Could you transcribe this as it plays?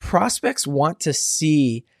prospects want to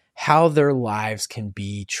see how their lives can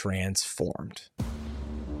be transformed.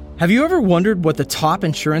 Have you ever wondered what the top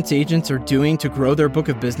insurance agents are doing to grow their book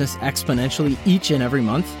of business exponentially each and every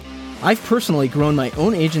month? I've personally grown my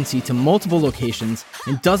own agency to multiple locations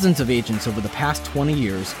and dozens of agents over the past 20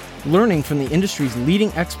 years, learning from the industry's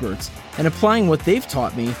leading experts and applying what they've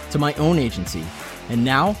taught me to my own agency. And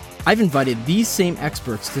now, I've invited these same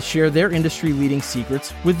experts to share their industry-leading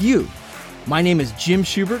secrets with you. My name is Jim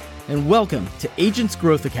Schubert, and welcome to Agents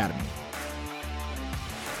Growth Academy.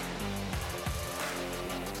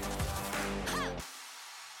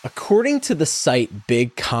 According to the site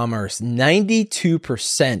BigCommerce,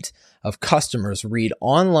 92% of customers read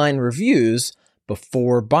online reviews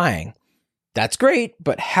before buying. That's great,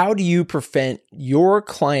 but how do you prevent your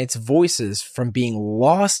clients' voices from being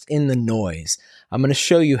lost in the noise? I'm going to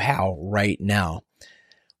show you how right now.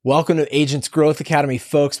 Welcome to Agents Growth Academy,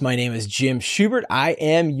 folks. My name is Jim Schubert. I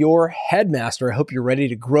am your headmaster. I hope you're ready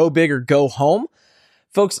to grow big or go home.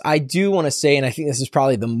 Folks, I do want to say, and I think this is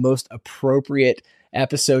probably the most appropriate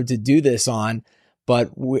episode to do this on, but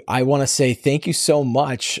I want to say thank you so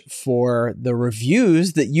much for the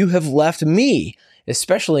reviews that you have left me,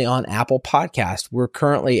 especially on Apple Podcast. We're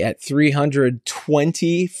currently at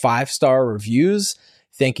 320 five-star reviews.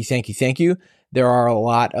 Thank you, thank you, thank you. There are a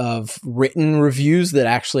lot of written reviews that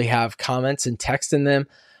actually have comments and text in them.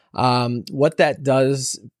 What that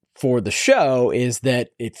does for the show is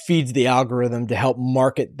that it feeds the algorithm to help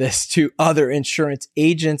market this to other insurance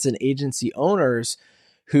agents and agency owners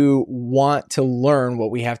who want to learn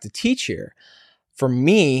what we have to teach here. For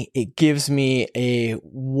me, it gives me a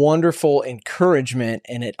wonderful encouragement,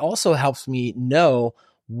 and it also helps me know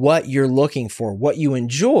what you're looking for, what you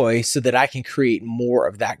enjoy, so that I can create more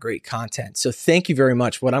of that great content. So thank you very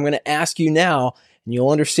much. What I'm going to ask you now, and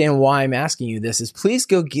you'll understand why I'm asking you this, is please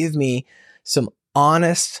go give me some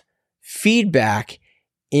honest feedback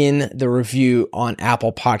in the review on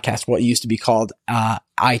Apple Podcasts, what used to be called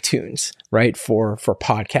iTunes, right, for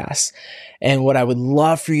podcasts. And what I would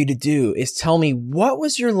love for you to do is tell me, what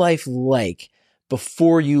was your life like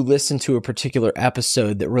before you listened to a particular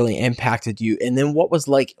episode that really impacted you? And then what was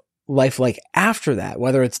life like after that,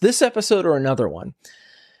 whether it's this episode or another one?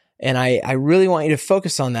 And I really want you to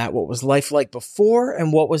focus on that. What was life like before,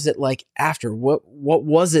 and what was it like after? What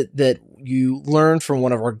was it that you learned from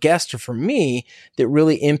one of our guests or from me that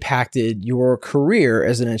really impacted your career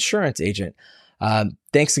as an insurance agent?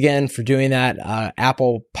 Thanks again for doing that.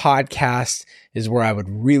 Apple Podcast is where I would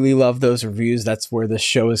really love those reviews. That's where the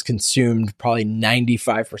show is consumed probably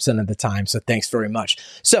 95% of the time. So thanks very much.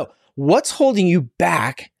 So what's holding you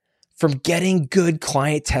back from getting good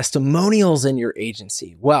client testimonials in your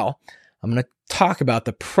agency? Well, I'm going to talk about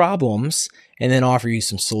the problems and then offer you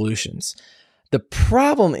some solutions. The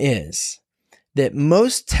problem is that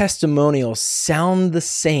most testimonials sound the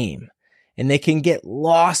same, and they can get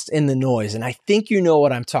lost in the noise. And I think you know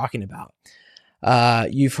what I'm talking about.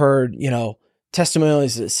 You've heard,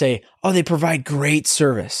 testimonials that say, oh, they provide great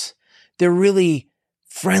service. They're really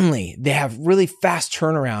friendly. They have really fast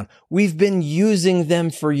turnaround. We've been using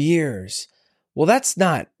them for years. Well, that's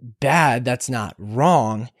not bad. That's not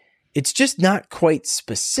wrong. It's just not quite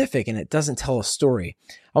specific, and it doesn't tell a story.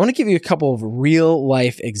 I want to give you a couple of real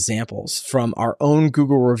life examples from our own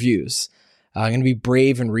Google reviews. I'm going to be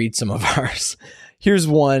brave and read some of ours. Here's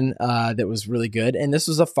one that was really good, and this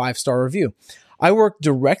was a 5-star review. I worked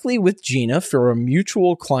directly with Gina for a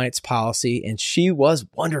mutual client's policy, and she was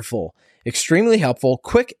wonderful, extremely helpful,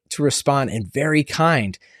 quick to respond, and very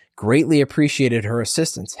kind. Greatly appreciated her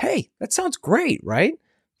assistance. Hey, that sounds great, right?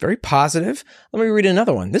 Very positive. Let me read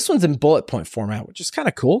another one. This one's in bullet point format, which is kind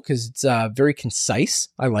of cool because it's very concise.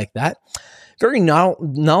 I like that. Very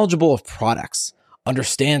knowledgeable of products.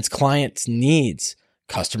 Understands clients' needs,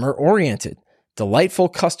 customer-oriented, delightful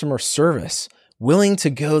customer service, willing to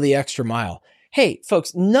go the extra mile. Hey,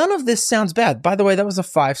 folks, none of this sounds bad. By the way, that was a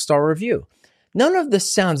 5-star review. None of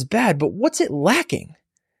this sounds bad, but what's it lacking?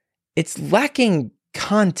 It's lacking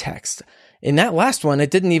context. In that last one,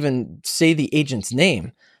 it didn't even say the agent's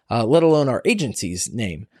name, let alone our agency's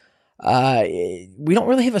name. We don't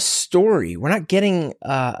really have a story. We're not getting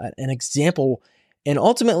an example. And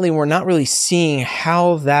ultimately, we're not really seeing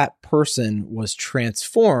how that person was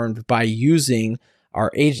transformed by using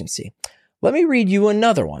our agency. Let me read you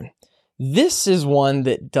another one. This is one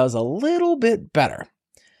that does a little bit better.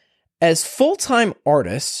 As full-time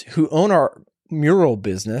artists who own our mural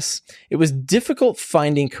business, it was difficult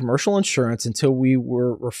finding commercial insurance until we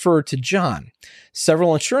were referred to John.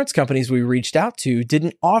 Several insurance companies we reached out to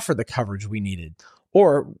didn't offer the coverage we needed,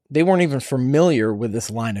 or they weren't even familiar with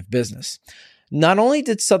this line of business. Not only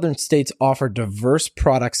did Southern States offer diverse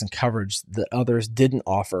products and coverage that others didn't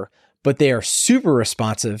offer, but they are super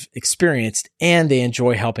responsive, experienced, and they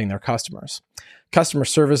enjoy helping their customers. Customer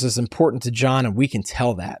service is important to John, and we can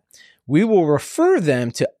tell that. We will refer them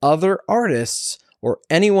to other artists or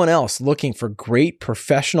anyone else looking for great,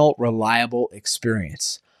 professional, reliable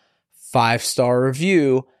experience. 5-star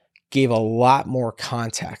review gave a lot more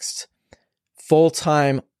context.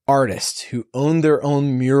 Full-time artists who own their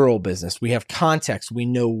own mural business. We have context. We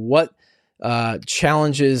know what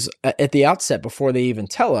challenges at the outset before they even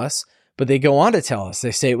tell us, but they go on to tell us.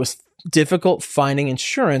 They say it was difficult finding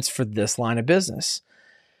insurance for this line of business.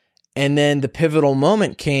 And then the pivotal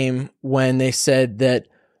moment came when they said that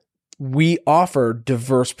we offer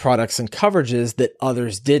diverse products and coverages that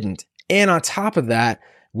others didn't. And on top of that,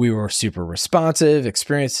 we were super responsive,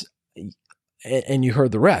 experienced, and you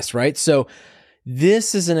heard the rest, right? So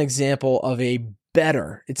this is an example of a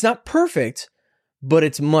better, it's not perfect, but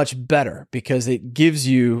it's much better because it gives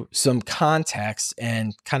you some context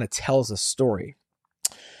and kind of tells a story.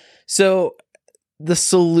 So the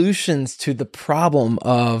solutions to the problem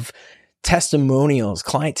of testimonials,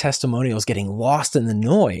 client testimonials getting lost in the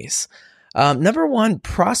noise. Number one,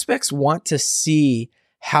 prospects want to see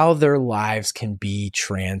how their lives can be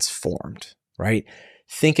transformed, right?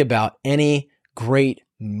 Think about any great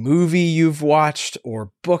movie you've watched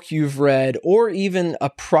or book you've read, or even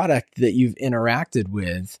a product that you've interacted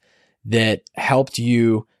with that helped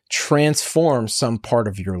you transform some part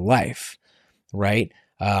of your life, right?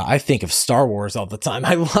 I think of Star Wars all the time.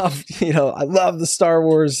 I love the Star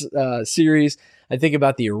Wars series. I think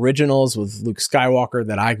about the originals with Luke Skywalker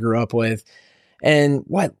that I grew up with. And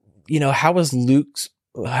how was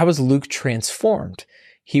Luke transformed?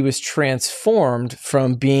 He was transformed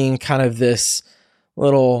from being kind of this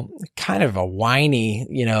little, kind of a whiny,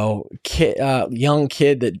 young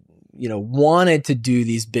kid that, wanted to do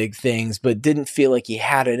these big things, but didn't feel like he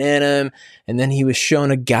had it in him. And then he was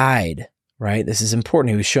shown a guide, right? This is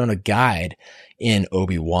important. He was shown a guide in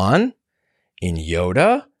Obi-Wan, in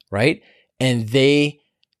Yoda, right? And they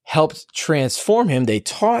helped transform him. They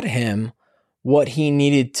taught him what he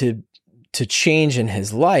needed to change in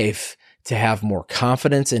his life to have more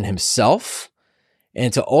confidence in himself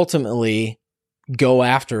and to ultimately go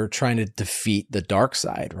after trying to defeat the dark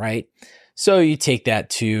side, right? So you take that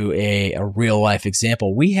to a real life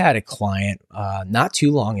example. We had a client not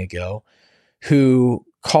too long ago who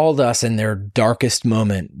called us in their darkest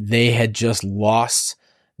moment. They had just lost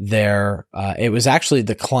it was actually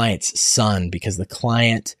the client's son, because the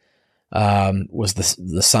client was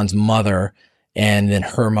the son's mother, and then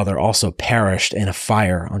her mother also perished in a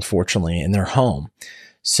fire, unfortunately, in their home.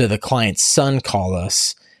 So the client's son called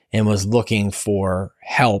us and was looking for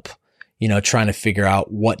help, trying to figure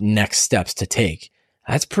out what next steps to take.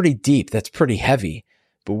 That's pretty deep. That's pretty heavy,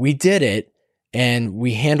 but we did it and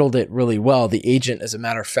we handled it really well. The agent, as a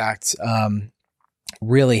matter of fact,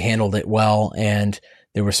 really handled it well. And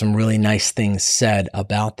there were some really nice things said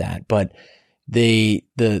about that. But the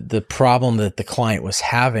problem that the client was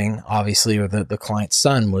having, obviously, or the client's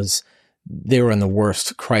son, was they were in the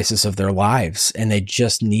worst crisis of their lives, and they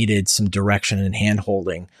just needed some direction and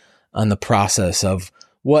hand-holding on the process of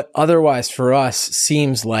what otherwise for us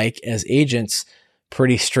seems like, as agents,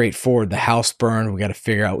 pretty straightforward. The house burned. We got to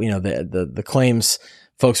figure out, the claims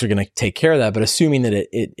folks are going to take care of that, but assuming that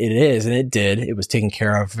it is, and it did, it was taken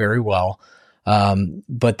care of very well.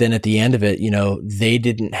 But then at the end of it, they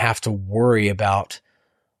didn't have to worry about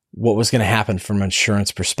what was going to happen from an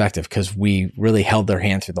insurance perspective, because we really held their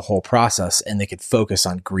hand through the whole process, and they could focus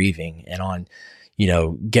on grieving and on,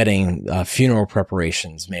 getting funeral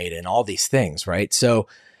preparations made and all these things, right? So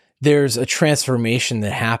there's a transformation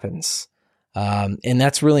that happens. And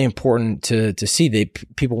that's really important to see.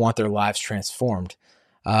 People want their lives transformed.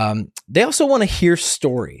 They also want to hear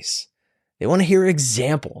stories. They want to hear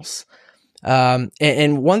examples.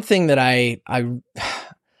 And one thing that I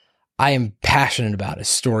am passionate about is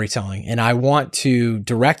storytelling. And I want to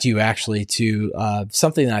direct you actually to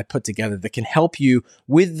something that I put together that can help you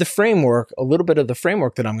with the framework, a little bit of the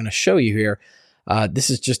framework that I'm going to show you here. This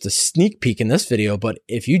is just a sneak peek in this video, but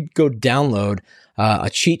if you go download a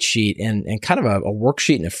cheat sheet and kind of a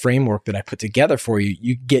worksheet and a framework that I put together for you,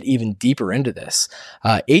 you get even deeper into this.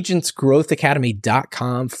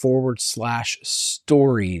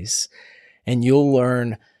 agentsgrowthacademy.com/stories. And you'll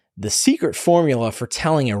learn the secret formula for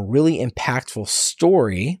telling a really impactful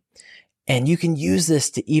story. And you can use this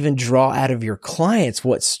to even draw out of your clients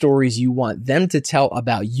what stories you want them to tell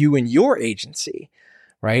about you and your agency,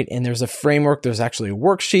 right? And there's a framework. There's actually a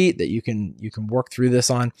worksheet that you can work through this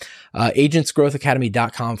on.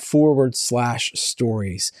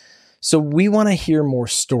 agentsgrowthacademy.com/stories. So we want to hear more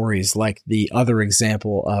stories like the other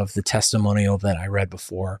example of the testimonial that I read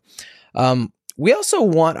before. We also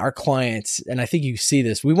want our clients, and I think you see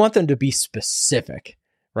this, we want them to be specific,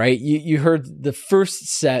 right? You heard the first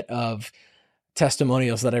set of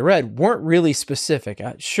testimonials that I read weren't really specific.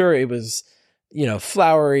 Sure, it was,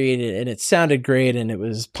 flowery and it sounded great and it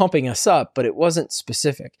was pumping us up, but it wasn't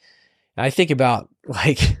specific. I think about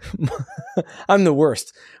I'm the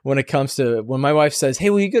worst when it comes to when my wife says, "Hey,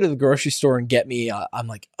 will you go to the grocery store and get me?" I'm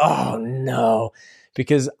like, "Oh no,"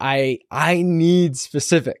 because I need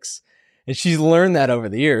specifics, and she's learned that over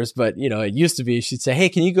the years. But it used to be she'd say, "Hey,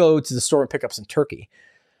 can you go to the store and pick up some turkey?"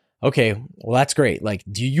 Okay, well, that's great. Like,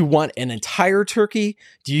 do you want an entire turkey?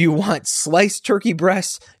 Do you want sliced turkey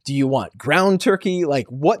breasts? Do you want ground turkey? Like,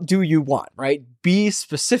 what do you want, right? Be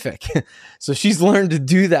specific. So she's learned to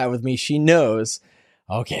do that with me. She knows,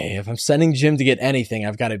 okay, if I'm sending Jim to get anything,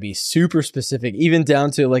 I've got to be super specific, even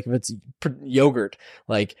down to like if it's yogurt,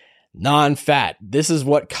 like non-fat. This is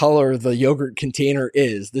what color the yogurt container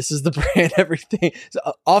is. This is the brand, everything.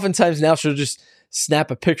 So oftentimes now she'll just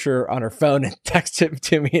snap a picture on her phone and text it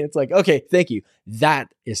to me. It's like, okay, thank you.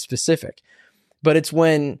 That is specific. But it's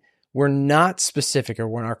when we're not specific or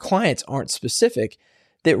when our clients aren't specific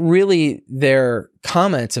that really their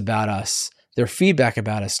comments about us, their feedback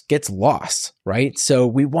about us gets lost, right? So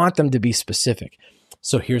we want them to be specific.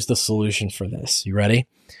 So here's the solution for this. You ready?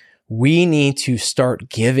 We need to start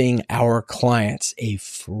giving our clients a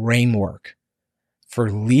framework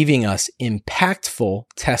for leaving us impactful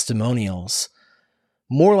testimonials,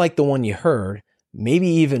 more like the one you heard, maybe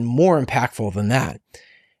even more impactful than that.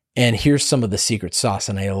 And here's some of the secret sauce,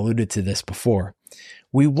 and I alluded to this before.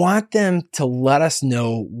 We want them to let us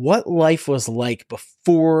know what life was like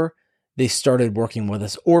before they started working with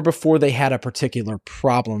us or before they had a particular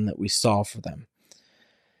problem that we solved for them.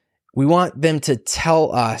 We want them to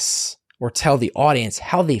tell us or tell the audience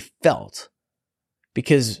how they felt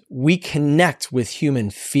because we connect with human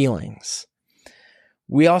feelings.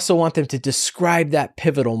 We also want them to describe that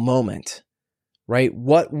pivotal moment, right?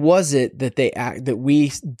 What was it that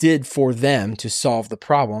we did for them to solve the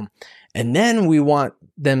problem? And then we want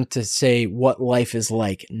them to say what life is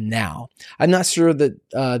like now. I'm not sure that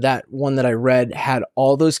that one that I read had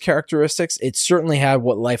all those characteristics. It certainly had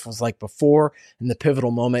what life was like before and the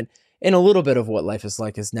pivotal moment, and a little bit of what life is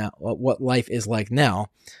like now.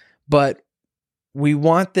 But we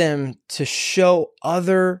want them to show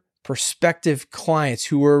other prospective clients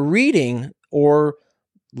who are reading or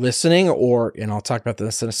listening or, and I'll talk about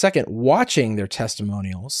this in a second, watching their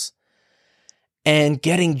testimonials and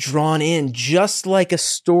getting drawn in just like a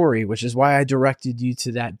story, which is why I directed you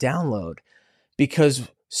to that download, because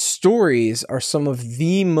stories are some of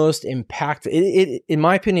the most impactful, in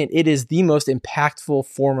my opinion, it is the most impactful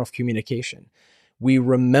form of communication. We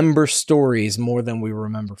remember stories more than we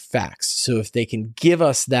remember facts. So if they can give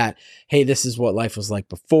us that, hey, this is what life was like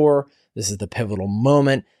before, this is the pivotal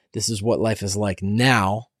moment, this is what life is like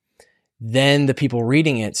now, then the people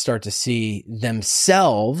reading it start to see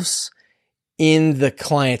themselves in the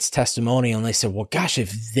client's testimonial. And they say, well, gosh,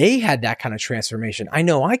 if they had that kind of transformation, I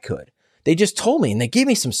know I could. They just told me and they gave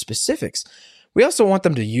me some specifics. We also want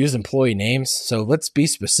them to use employee names. So let's be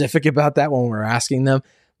specific about that when we're asking them.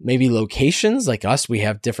 Maybe locations, like us, we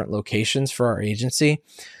have different locations for our agency.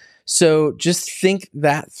 So just think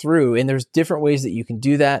that through. And there's different ways that you can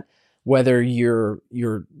do that, whether you're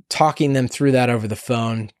talking them through that over the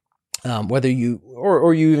phone, whether you,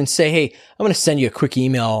 or you even say, hey, I'm going to send you a quick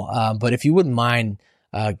email, but if you wouldn't mind,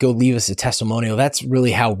 go leave us a testimonial. That's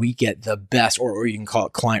really how we get the best, or you can call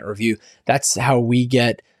it client review. That's how we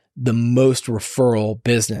get the most referral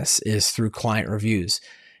business, is through client reviews.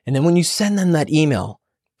 And then when you send them that email,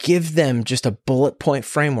 give them just a bullet point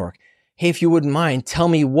framework. Hey, if you wouldn't mind, tell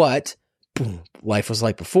me what life was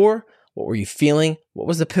like before. What were you feeling? What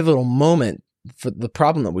was the pivotal moment for the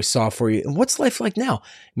problem that we solved for you? And what's life like now?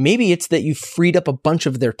 Maybe it's that you freed up a bunch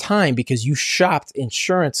of their time because you shopped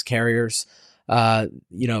insurance carriers, 4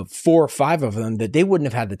 or 5 of them, that they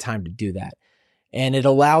wouldn't have had the time to do that. And it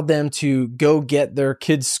allowed them to go get their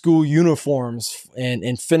kids' school uniforms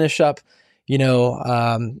and finish up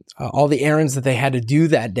all the errands that they had to do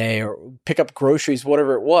that day, or pick up groceries,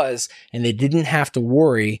 whatever it was. And they didn't have to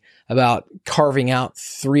worry about carving out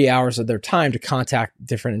 3 hours of their time to contact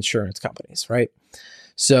different insurance companies, right?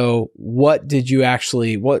 So what's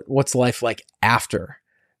life like after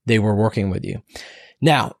they were working with you?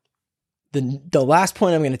 Now, the last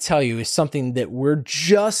point I'm going to tell you is something that we're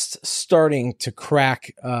just starting to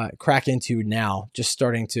crack into now, just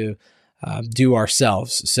starting to do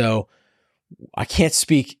ourselves. So I can't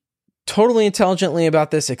speak totally intelligently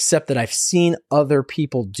about this, except that I've seen other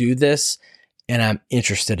people do this and I'm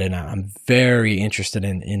interested in it. I'm very interested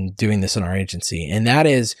in doing this in our agency. And that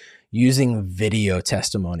is using video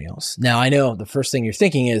testimonials. Now, I know the first thing you're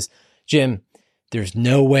thinking is, Jim, there's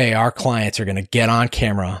no way our clients are going to get on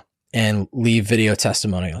camera and leave video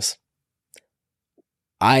testimonials.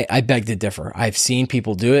 I beg to differ. I've seen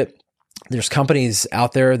people do it. There's companies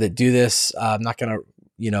out there that do this. I'm not going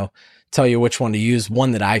to, tell you which one to use.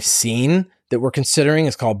 One that I've seen that we're considering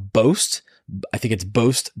is called Boast. I think it's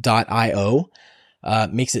boast.io.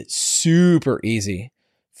 Makes it super easy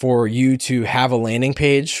for you to have a landing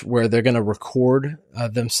page where they're going to record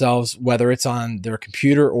themselves, whether it's on their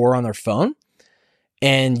computer or on their phone.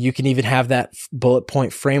 And you can even have that bullet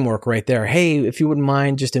point framework right there. Hey, if you wouldn't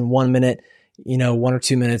mind, just in 1 minute, 1 or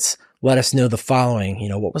 2 minutes, let us know the following.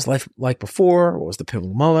 What was life like before? What was the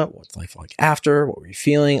pivotal moment? What's life like after? What were you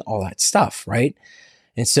feeling? All that stuff, right?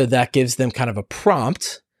 And so that gives them kind of a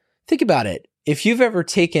prompt. Think about it. If you've ever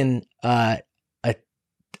taken a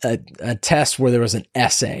test where there was an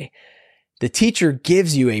essay, the teacher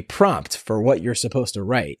gives you a prompt for what you're supposed to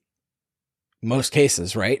write. Most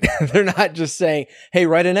cases, right? They're not just saying, hey,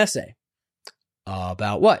 write an essay.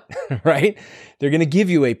 About what, right? They're going to give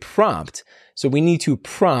you a prompt. So we need to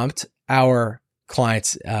prompt our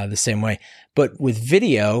clients the same way. But with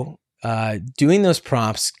video, doing those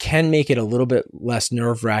prompts can make it a little bit less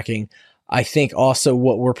nerve-wracking. I think also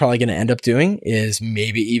what we're probably going to end up doing is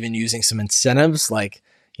maybe even using some incentives like,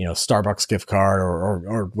 Starbucks gift card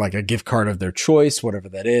or like a gift card of their choice, whatever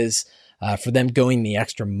that is, for them going the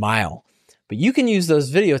extra mile. But you can use those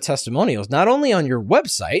video testimonials not only on your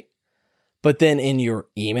website, but then in your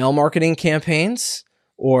email marketing campaigns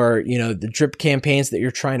or, the drip campaigns that you're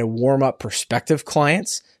trying to warm up prospective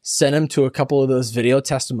clients, send them to a couple of those video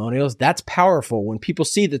testimonials. That's powerful when people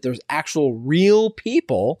see that there's actual real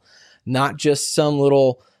people, not just some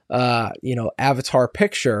little, avatar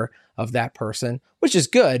picture of that person, which is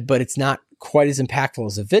good, but it's not quite as impactful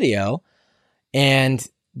as a video. And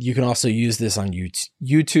you can also use this on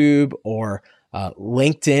YouTube or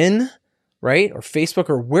LinkedIn, right? Or Facebook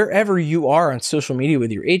or wherever you are on social media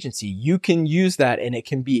with your agency. You can use that and it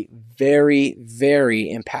can be very, very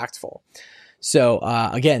impactful. So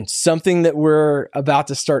again, something that we're about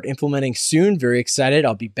to start implementing soon. Very excited.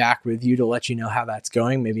 I'll be back with you to let you know how that's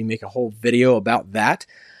going. Maybe make a whole video about that.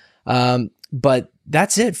 But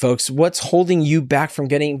that's it, folks. What's holding you back from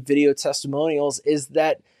getting video testimonials is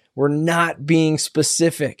that we're not being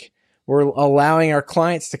specific. We're allowing our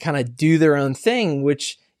clients to kind of do their own thing,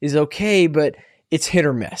 which is okay, but it's hit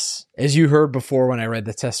or miss. As you heard before when I read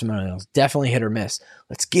the testimonials, definitely hit or miss.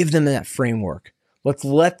 Let's give them that framework. Let's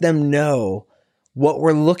let them know what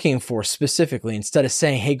we're looking for specifically. Instead of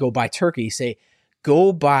saying, hey, go buy turkey, say,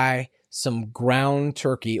 go buy some ground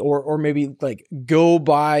turkey, or maybe like go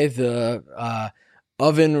buy the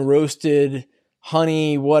oven roasted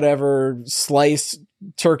honey, whatever, slice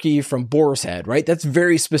turkey from Boar's Head, right? That's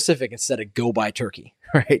very specific instead of go buy turkey,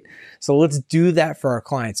 right? So let's do that for our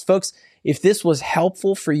clients. Folks, if this was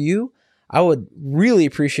helpful for you, I would really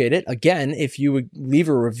appreciate it. Again, if you would leave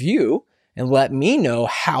a review and let me know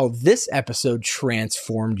how this episode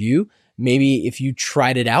transformed you. Maybe if you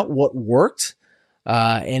tried it out, what worked.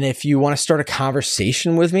 And if you want to start a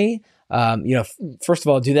conversation with me, first of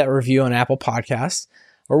all, do that review on Apple Podcasts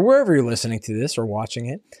or wherever you're listening to this or watching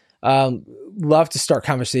it. Love to start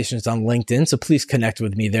conversations on LinkedIn, so please connect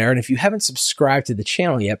with me there. And if you haven't subscribed to the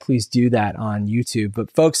channel yet, please do that on YouTube.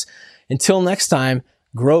 But folks, until next time,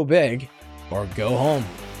 grow big or go home.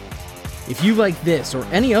 If you like this or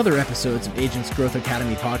any other episodes of Agents Growth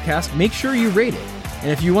Academy podcast, make sure you rate it.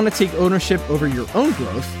 And if you want to take ownership over your own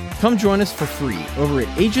growth, come join us for free over at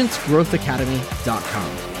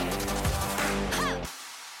agentsgrowthacademy.com.